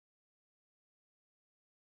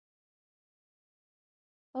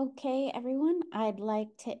Okay, everyone, I'd like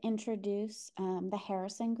to introduce the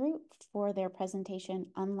Harrison Group for their presentation,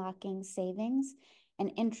 Unlocking Savings, an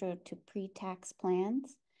Intro to Pre-Tax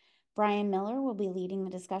Plans. Brian Miller will be leading the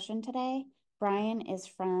discussion today. Brian is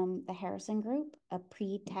from the Harrison Group, a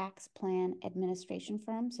pre-tax plan administration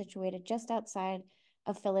firm situated just outside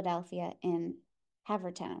of Philadelphia in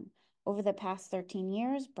Havertown. Over the past 13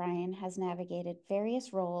 years, Brian has navigated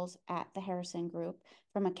various roles at the Harrison Group,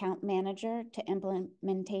 from account manager to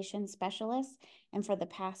implementation specialist, and for the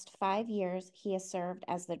past 5 years, he has served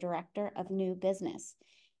as the director of new business.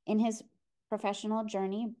 In his professional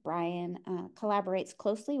journey, Brian collaborates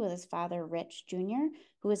closely with his father, Rich Jr.,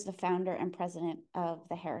 who is the founder and president of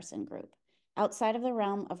the Harrison Group. Outside of the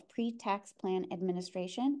realm of pre-tax plan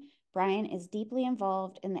administration, Brian is deeply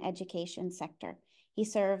involved in the education sector. He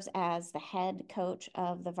serves as the head coach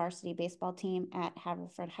of the varsity baseball team at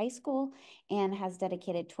Haverford High School and has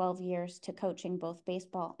dedicated 12 years to coaching both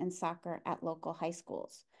baseball and soccer at local high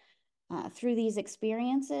schools. Through these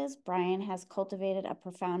experiences, Brian has cultivated a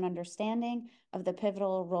profound understanding of the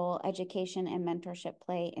pivotal role education and mentorship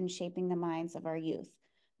play in shaping the minds of our youth.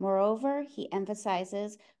 Moreover, he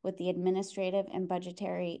empathizes with the administrative and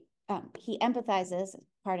budgetary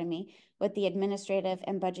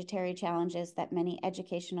challenges that many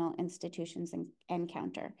educational institutions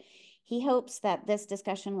encounter. He hopes that this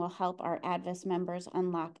discussion will help our ADVIS members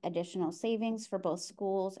unlock additional savings for both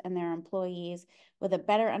schools and their employees with a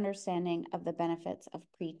better understanding of the benefits of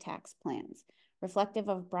pre-tax plans. Reflective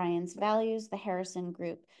of Brian's values, the Harrison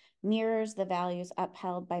Group mirrors the values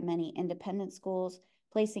upheld by many independent schools,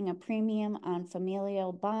 placing a premium on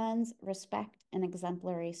familial bonds, respect, and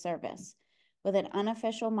exemplary service. With an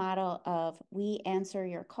unofficial model of "we answer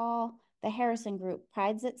your call," the Harrison Group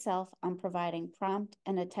prides itself on providing prompt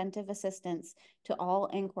and attentive assistance to all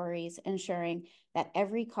inquiries, ensuring that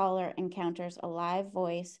every caller encounters a live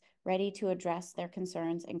voice ready to address their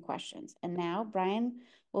concerns and questions. And now, Brian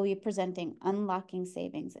will be presenting Unlocking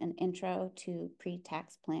Savings, an intro to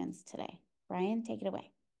pre-tax plans today. Brian, take it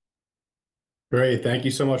away. Great. Thank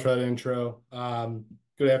you so much for that intro.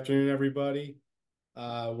 Good afternoon, everybody.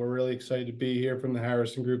 We're really excited to be here from the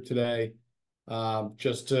Harrison Group today.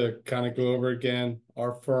 Just to kind of go over again,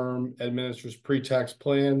 our firm administers pre-tax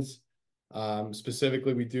plans.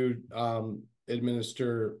 Specifically, we do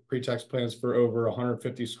administer pre-tax plans for over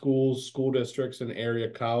 150 schools, school districts, and area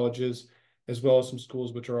colleges, as well as some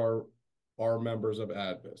schools which are our members of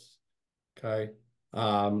ADVIS. Okay.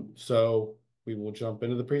 So we will jump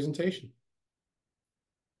into the presentation.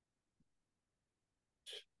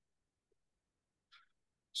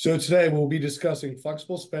 So today we'll be discussing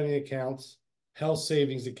flexible spending accounts, health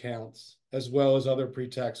savings accounts, as well as other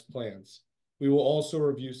pre-tax plans. We will also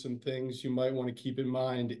review some things you might want to keep in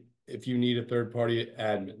mind if you need a third-party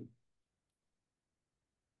admin.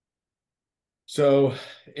 So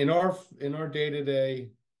in our day-to-day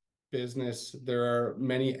business, there are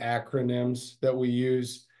many acronyms that we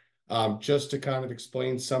use just to kind of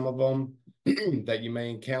explain some of them that you may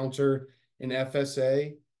encounter. In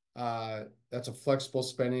FSA, that's a flexible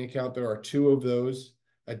spending account. There are two of those,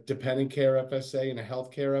 a dependent care FSA and a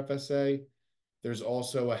healthcare FSA. There's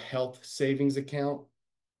also a health savings account.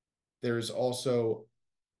 There's also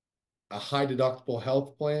a high deductible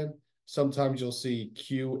health plan. Sometimes you'll see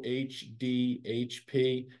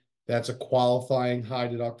QHDHP. That's a qualifying high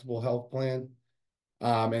deductible health plan.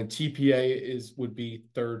 And TPA would be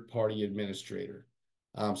third party administrator.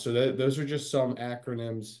 So those are just some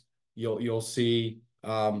acronyms you'll see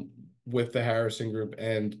with the Harrison Group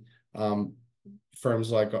and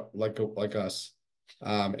firms like us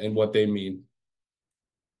and what they mean.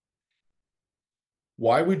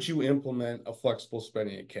 Why would you implement a flexible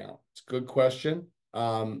spending account? It's a good question,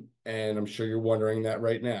 and I'm sure you're wondering that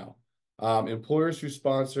right now. Employers who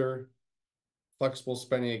sponsor flexible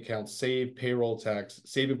spending accounts save in payroll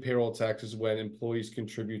taxes when employees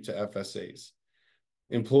contribute to FSAs.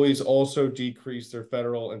 Employees also decrease their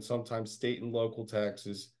federal and sometimes state and local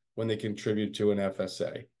taxes when they contribute to an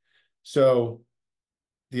FSA. So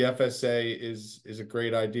the FSA is a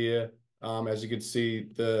great idea. As you can see,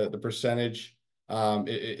 the percentage,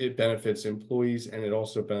 it benefits employees and it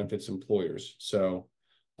also benefits employers. So,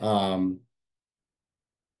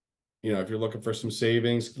 if you're looking for some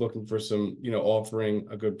savings, looking for some, offering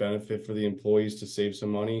a good benefit for the employees to save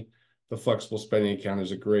some money, the flexible spending account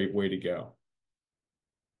is a great way to go.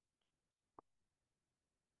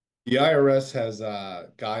 The IRS has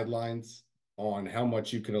guidelines on how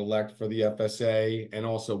much you can elect for the FSA and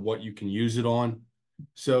also what you can use it on.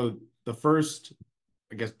 So the first,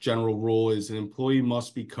 I guess, general rule is an employee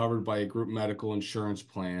must be covered by a group medical insurance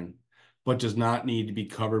plan, but does not need to be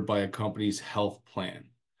covered by a company's health plan.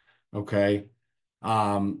 Okay.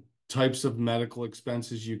 Types of medical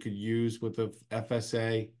expenses you could use with the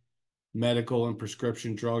FSA: medical and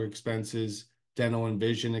prescription drug expenses, dental and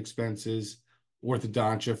vision expenses,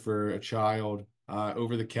 orthodontia for a child,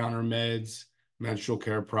 over-the-counter meds, menstrual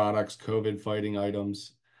care products, COVID fighting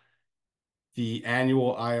items. The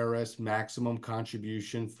annual IRS maximum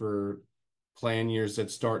contribution for plan years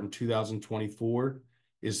that start in 2024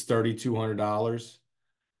 is $3,200.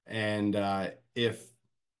 And if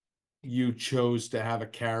you chose to have a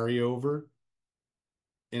carryover,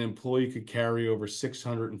 an employee could carry over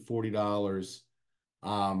 $640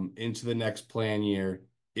 into the next plan year.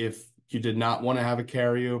 If you did not want to have a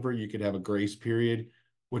carryover, you could have a grace period,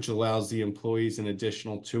 which allows the employees an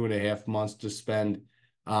additional 2.5 months to spend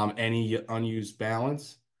any unused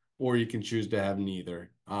balance, or you can choose to have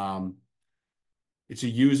neither. It's a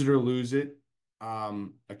use it or lose it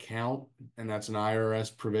account, and that's an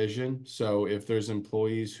IRS provision. So if there's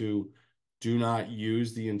employees who do not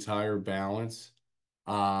use the entire balance,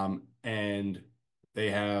 and they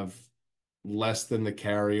have less than the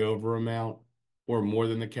carryover amount or more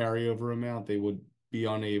than the carryover amount, they would be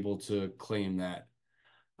unable to claim that.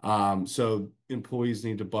 So employees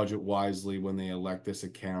need to budget wisely when they elect this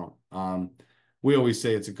account. We always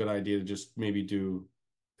say it's a good idea to just maybe do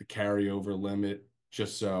the carryover limit,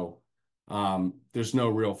 just so there's no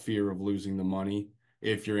real fear of losing the money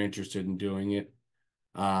if you're interested in doing it.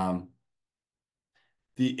 Um,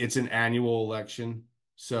 it's an annual election,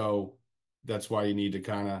 so that's why you need to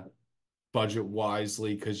kind of budget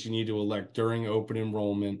wisely, because you need to elect during open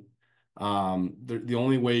enrollment. The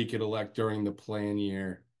only way you could elect during the plan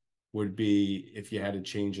year would be if you had a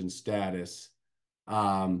change in status.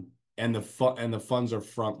 And the funds are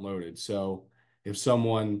front loaded. So if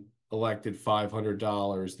someone elected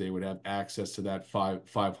 $500, they would have access to that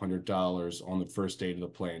 $500 on the first date of the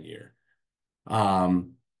plan year.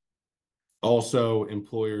 Also,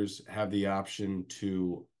 employers have the option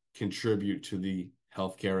to contribute to the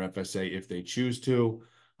healthcare FSA if they choose to,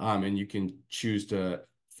 and you can choose to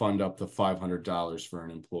fund up to $500 for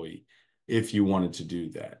an employee if you wanted to do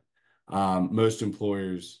that. Most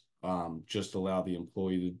employers just allow the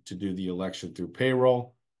employee to do the election through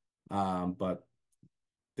payroll, but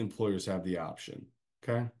employers have the option.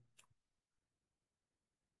 Okay.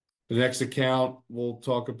 The next account we'll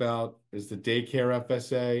talk about is the daycare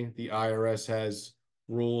FSA. The IRS has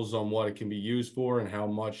rules on what it can be used for and how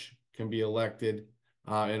much can be elected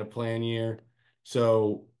in a plan year.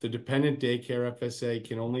 So the dependent daycare FSA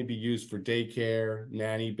can only be used for daycare,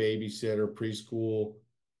 nanny, babysitter, preschool,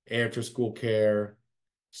 after-school care,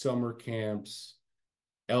 summer camps,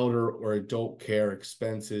 elder or adult care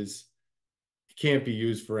expenses. It can't be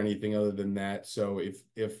used for anything other than that. So if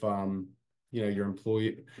your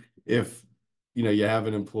employee, if you have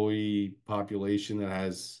an employee population that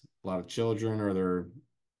has a lot of children, or they're,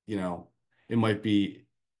 you know, it might be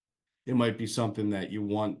something that you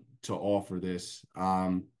want to offer this,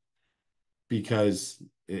 because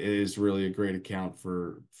it is really a great account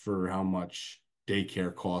for how much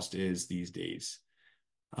daycare cost is these days.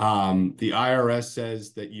 The IRS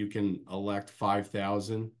says that you can elect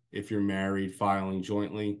 5,000 if you're married, filing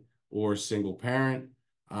jointly, or single parent.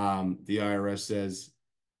 The IRS says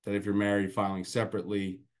that if you're married, filing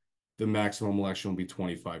separately, the maximum election will be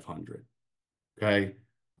 2,500. Okay.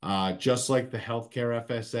 Just like the healthcare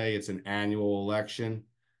FSA, it's an annual election.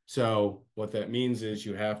 So what that means is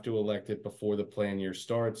you have to elect it before the plan year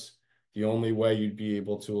starts. The only way you'd be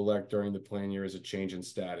able to elect during the plan year is a change in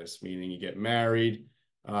status, meaning you get married,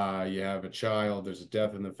 you have a child, there's a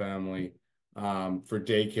death in the family. For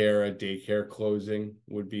daycare, a daycare closing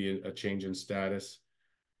would be a change in status.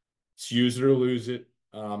 It's use it or lose it,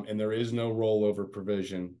 and there is no rollover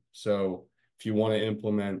provision. So if you want to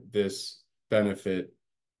implement this benefit,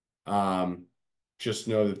 just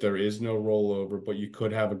know that there is no rollover, but you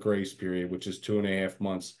could have a grace period, which is 2.5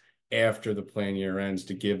 months after the plan year ends,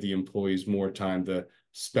 to give the employees more time to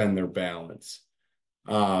spend their balance.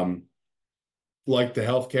 Like the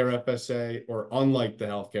healthcare FSA, or unlike the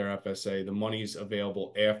healthcare FSA, the money's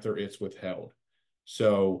available after it's withheld.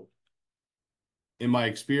 So in my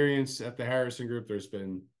experience at the Harrison Group, there's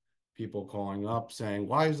been people calling up saying,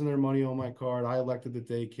 why isn't there money on my card? I elected the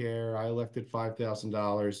daycare. I elected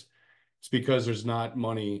 $5,000. It's because there's not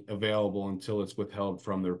money available until it's withheld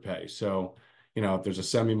from their pay. So, if there's a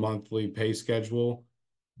semi-monthly pay schedule,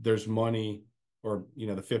 there's money, or, the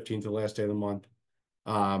 15th, the last day of the month.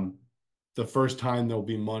 The first time there'll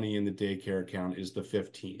be money in the daycare account is the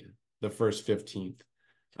 15th, the first 15th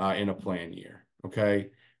in a plan year.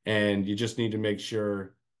 Okay. And you just need to make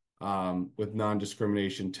sure with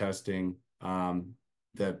non-discrimination testing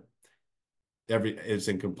that is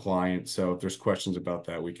in compliance. So if there's questions about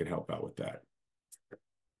that, we can help out with that.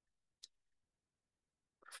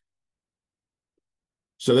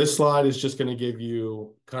 So this slide is just going to give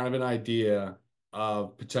you kind of an idea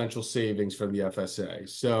of potential savings from the FSA.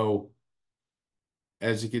 So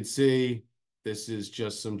as you can see, this is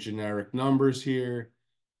just some generic numbers here.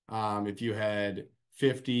 If you had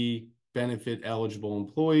 50 benefit eligible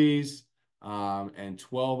employees, and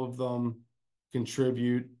 12 of them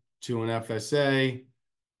contribute to an FSA,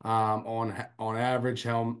 on average,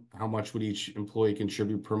 how much would each employee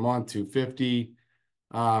contribute per month? 250.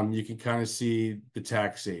 You can kind of see the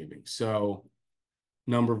tax savings. So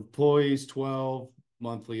number of employees, 12,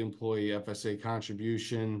 monthly employee FSA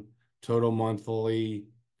contribution, total monthly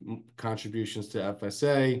contributions to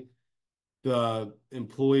FSA. The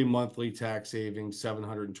employee monthly tax savings,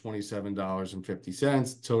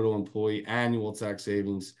 $727.50. Total employee annual tax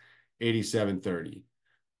savings, $87.30.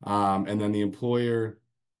 And then the employer,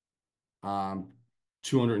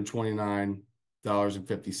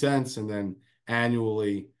 $229.50. And then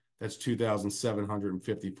annually, that's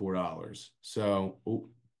 $2,754. So,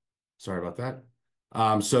 sorry about that.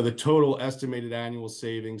 So the total estimated annual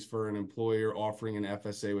savings for an employer offering an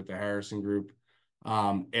FSA with the Harrison Group,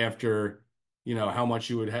 after how much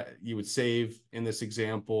you would save in this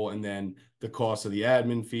example, and then the cost of the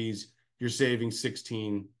admin fees, you're saving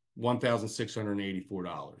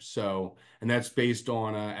 $1,684. So, and that's based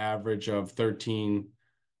on an average of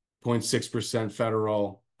 13.6%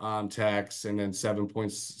 federal tax, and then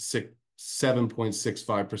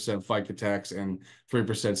 7.65% FICA tax, and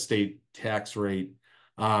 3% state tax rate.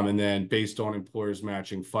 And then based on employers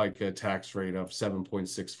matching FICA tax rate of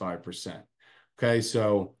 7.65%. Okay,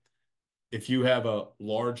 so if you have a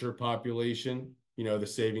larger population, the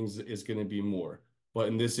savings is going to be more. But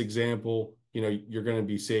in this example, you're going to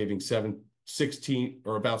be saving about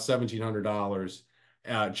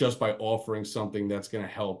 $1,700 just by offering something that's going to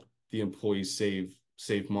help the employees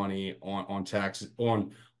save money on taxes,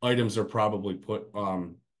 on items they're probably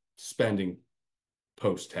spending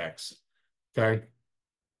post-tax. Okay.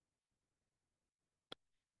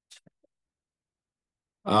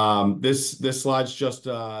 This slide's just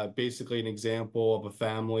basically an example of a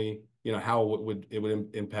family, how it would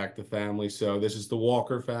impact the family. So this is the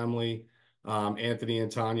Walker family. Anthony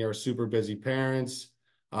and Tanya are super busy parents.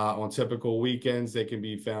 On typical weekends, they can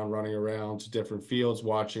be found running around to different fields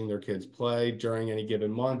watching their kids play. During any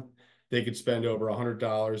given month, they could spend over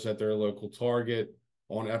 $100 at their local Target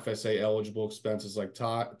on FSA eligible expenses like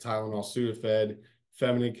Tylenol, Sudafed,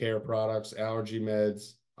 feminine care products, allergy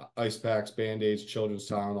meds, ice packs, Band-Aids, children's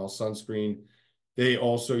Tylenol, sunscreen. They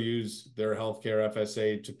also use their healthcare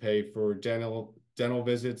FSA to pay for dental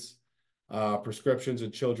visits, prescriptions,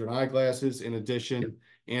 and children eyeglasses. In addition,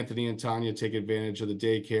 Anthony and Tanya take advantage of the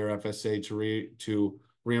daycare FSA to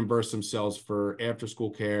reimburse themselves for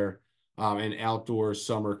after-school care, and outdoor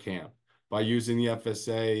summer camp. By using the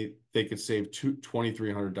FSA, they could save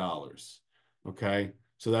 $2,300. Okay,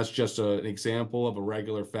 so that's just an example of a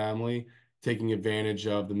regular family taking advantage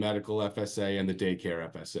of the medical FSA and the daycare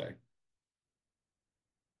FSA.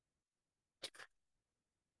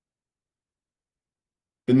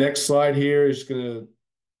 The next slide here is going to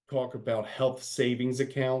talk about health savings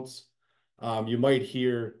accounts. You might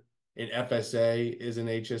hear an FSA is an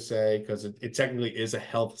HSA because it technically is a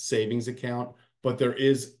health savings account, but there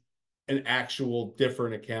is an actual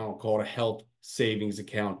different account called a health savings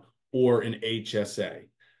account, or an HSA.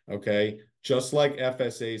 Okay. Just like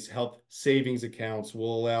FSA's, health savings accounts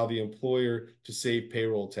will allow the employer to save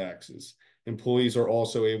payroll taxes. Employees are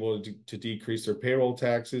also able to decrease their payroll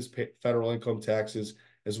taxes, federal income taxes,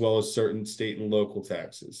 as well as certain state and local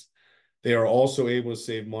taxes. They are also able to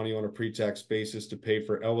save money on a pre-tax basis to pay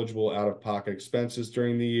for eligible out-of-pocket expenses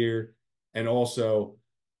during the year, and also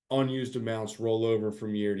unused amounts roll over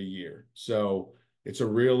from year to year. So it's a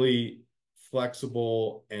really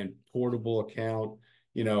flexible and portable account.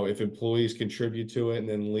 If employees contribute to it and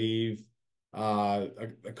then leave a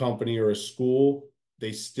company or a school,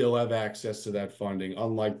 they still have access to that funding,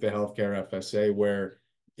 unlike the healthcare FSA, where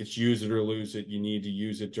it's use it or lose it. You need to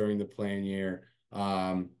use it during the plan year.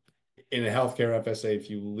 In a healthcare FSA, if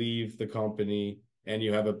you leave the company and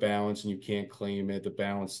you have a balance and you can't claim it, the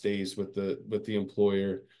balance stays with the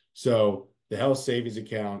employer. So the health savings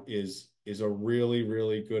account is a really,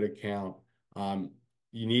 really good account.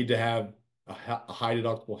 You need to have a high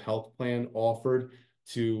deductible health plan offered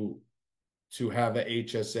to have a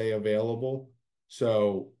HSA available.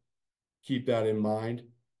 So keep that in mind.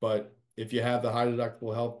 But if you have the high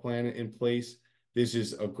deductible health plan in place, this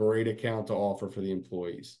is a great account to offer for the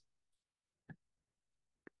employees.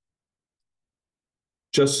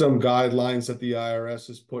 Just some guidelines that the IRS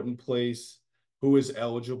has put in place. Who is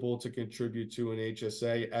eligible to contribute to an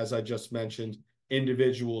HSA? As I just mentioned,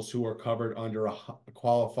 individuals who are covered under a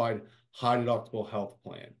qualified high deductible health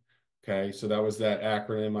plan. Okay, so that was that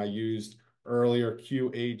acronym I used earlier,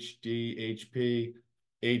 QHDHP,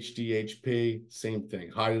 HDHP, same thing,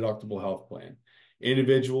 high deductible health plan.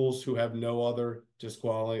 Individuals who have no other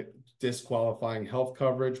disqualifying health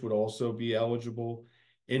coverage would also be eligible.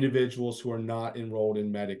 Individuals who are not enrolled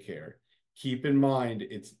in Medicare. Keep in mind,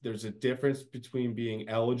 there's a difference between being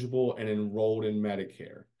eligible and enrolled in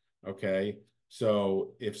Medicare. Okay.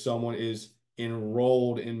 So if someone is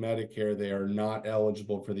enrolled in Medicare, they are not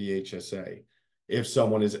eligible for the HSA. If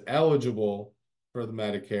someone is eligible for the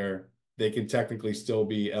Medicare, they can technically still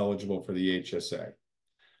be eligible for the HSA.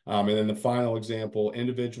 And then the final example,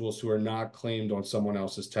 individuals who are not claimed on someone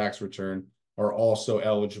else's tax return are also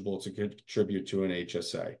eligible to contribute to an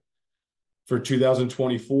HSA. For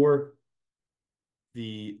 2024,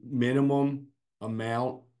 the minimum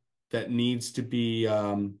amount that needs to be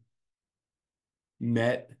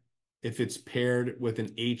met if it's paired with an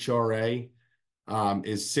HRA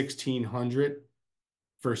is 1,600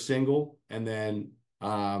 for single, and then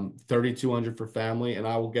 3,200 for family. And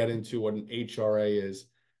I will get into what an HRA is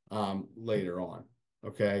later on.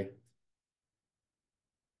 Okay.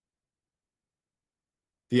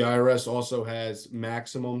 The IRS also has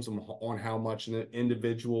maximums on how much an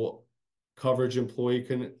individual coverage employee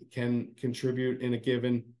can contribute in a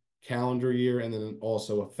given calendar year, and then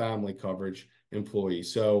also a family coverage employee.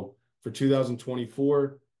 So for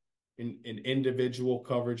 2024, an individual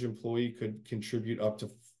coverage employee could contribute up to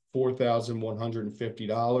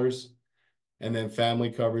 $4,150, and then family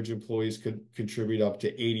coverage employees could contribute up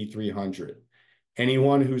to $8,300.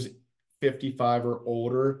 Anyone who's 55 or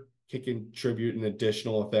older can contribute an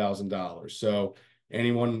additional $1,000. So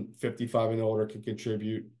anyone 55 and older can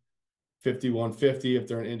contribute 5,150 if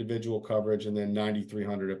they're an individual coverage, and then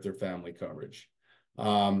 9,300 if they're family coverage.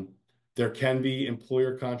 There can be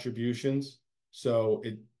employer contributions, so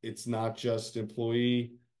it's not just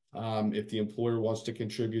employee. If the employer wants to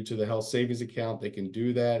contribute to the health savings account, they can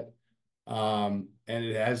do that. And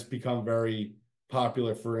it has become very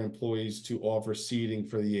popular for employees to offer seating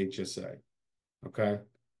for the HSA. Okay.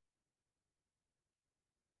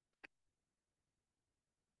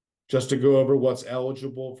 Just to go over what's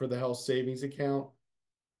eligible for the health savings account.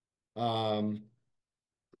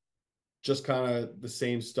 Just kind of the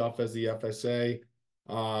same stuff as the FSA.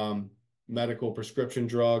 Medical prescription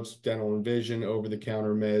drugs, dental and vision,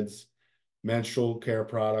 over-the-counter meds, menstrual care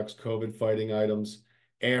products, COVID fighting items.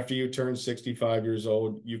 After you turn 65 years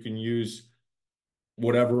old, you can use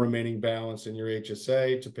whatever remaining balance in your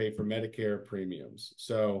HSA to pay for Medicare premiums.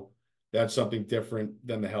 So that's something different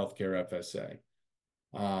than the healthcare FSA.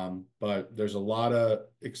 But there's a lot of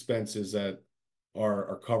expenses that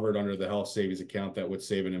are covered under the health savings account that would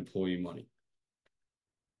save an employee money.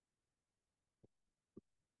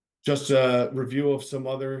 Just a review of some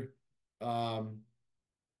other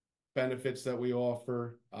benefits that we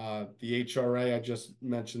offer. The HRA, I just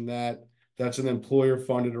mentioned that. That's an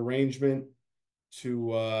employer-funded arrangement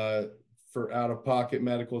for out-of-pocket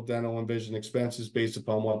medical, dental, and vision expenses based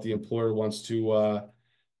upon what the employer wants to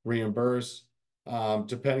reimburse.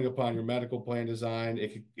 Depending upon your medical plan design,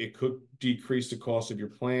 it could decrease the cost of your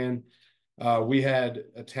plan. We had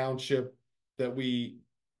a township that we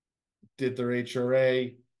did their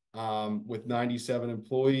HRA with 97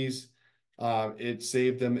 employees. It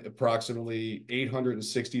saved them approximately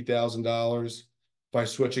 $860,000 by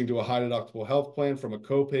switching to a high deductible health plan from a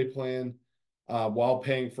copay plan while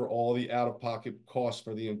paying for all the out-of-pocket costs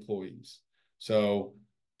for the employees. So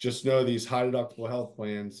just know these high deductible health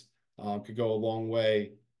plans could go a long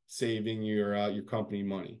way saving your company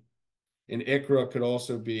money. And ICHRA could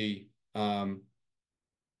also be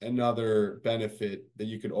another benefit that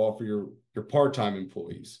you could offer your part-time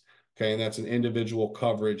employees. Okay, and that's an individual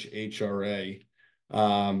coverage HRA.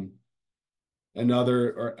 Other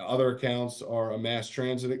accounts are a mass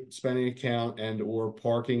transit spending account and or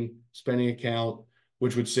parking spending account,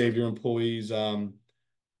 which would save your employees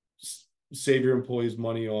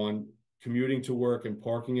money on commuting to work and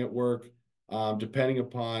parking at work. Depending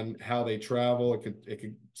upon how they travel, it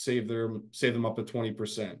could save them up to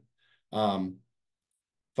 20%.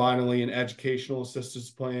 Finally, an educational assistance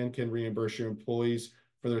plan can reimburse your employees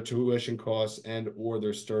for their tuition costs and or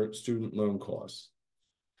their student loan costs.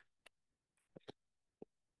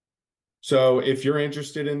 So if you're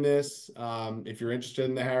interested in this, if you're interested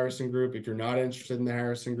in the Harrison Group, if you're not interested in the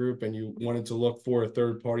Harrison Group and you wanted to look for a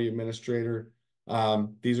third-party administrator,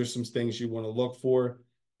 these are some things you want to look for.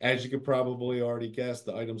 As you could probably already guess,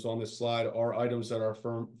 the items on this slide are items that our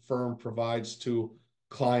firm provides to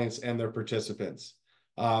clients and their participants.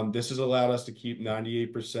 This has allowed us to keep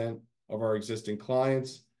 98% of our existing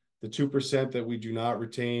clients. The 2% that we do not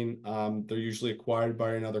retain, they're usually acquired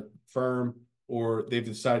by another firm, or they've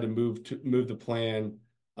decided to move the plan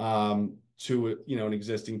to an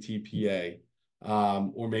existing TPA,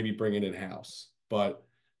 or maybe bring it in-house. But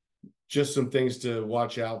just some things to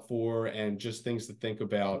watch out for and just things to think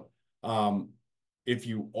about if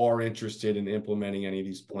you are interested in implementing any of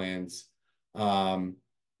these plans.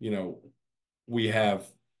 You know, we have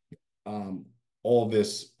all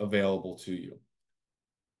this available to you.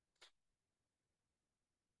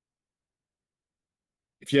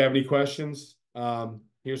 If you have any questions,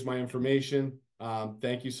 here's my information.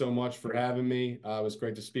 Thank you so much for having me. It was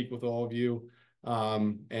great to speak with all of you.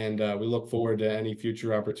 And we look forward to any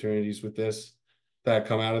future opportunities with this that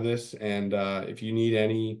come out of this. And if you need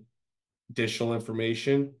any additional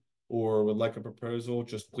information or would like a proposal,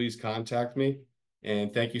 just please contact me.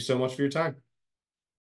 And thank you so much for your time.